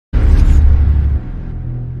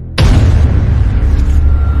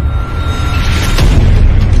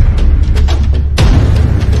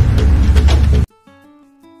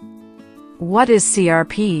What is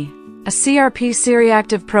CRP? A CRP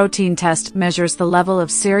C-reactive protein test measures the level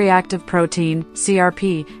of C-reactive protein,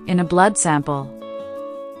 CRP, in a blood sample.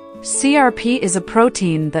 CRP is a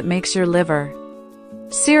protein that makes your liver.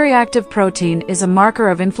 C-reactive protein is a marker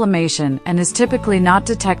of inflammation and is typically not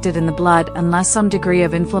detected in the blood unless some degree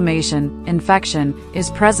of inflammation, infection,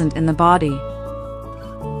 is present in the body.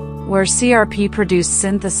 Where CRP produced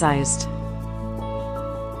synthesized.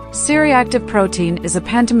 C-reactive protein is a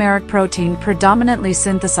pentameric protein predominantly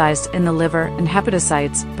synthesized in the liver and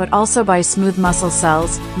hepatocytes, but also by smooth muscle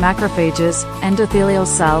cells, macrophages, endothelial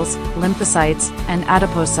cells, lymphocytes, and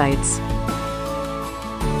adipocytes.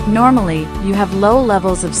 Normally, you have low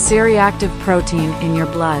levels of C-reactive protein in your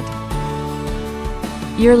blood.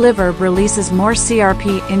 Your liver releases more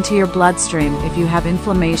CRP into your bloodstream if you have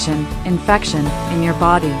inflammation, infection, in your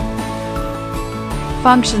body.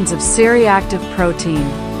 Functions of C-reactive protein.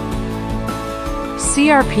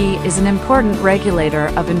 CRP is an important regulator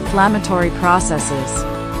of inflammatory processes.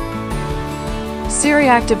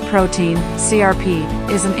 C-reactive protein, CRP,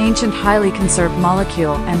 is an ancient highly conserved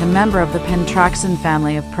molecule and a member of the pentraxin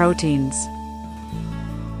family of proteins.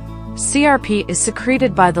 CRP is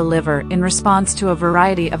secreted by the liver in response to a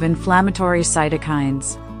variety of inflammatory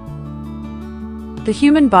cytokines. The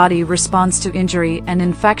human body responds to injury and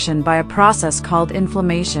infection by a process called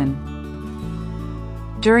inflammation.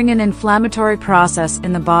 During an inflammatory process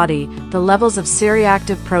in the body, the levels of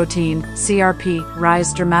C-reactive protein, CRP,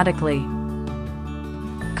 rise dramatically.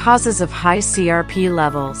 Causes of high CRP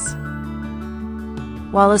levels.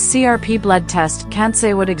 While a CRP blood test can't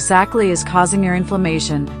say what exactly is causing your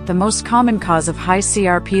inflammation, the most common cause of high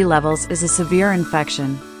CRP levels is a severe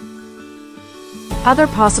infection. Other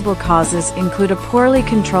possible causes include a poorly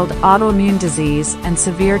controlled autoimmune disease and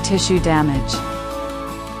severe tissue damage.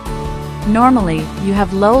 Normally, you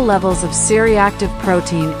have low levels of C-reactive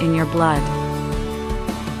protein in your blood.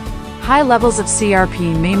 High levels of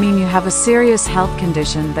CRP may mean you have a serious health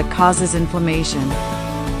condition that causes inflammation.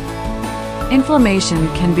 Inflammation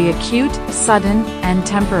can be acute, sudden, and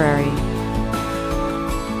temporary.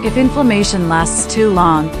 If inflammation lasts too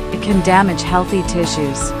long, it can damage healthy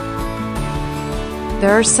tissues.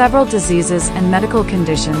 There are several diseases and medical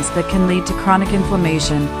conditions that can lead to chronic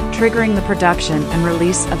inflammation, triggering the production and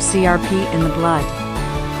release of CRP in the blood.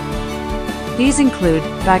 These include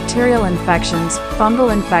bacterial infections,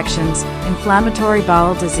 fungal infections, inflammatory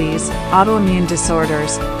bowel disease, autoimmune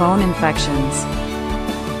disorders, bone infections.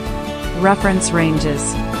 Reference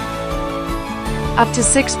ranges. Up to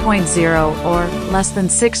 6.0 or less than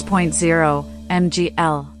 6.0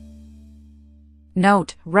 mgl.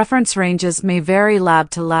 Note, reference ranges may vary lab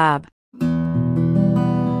to lab.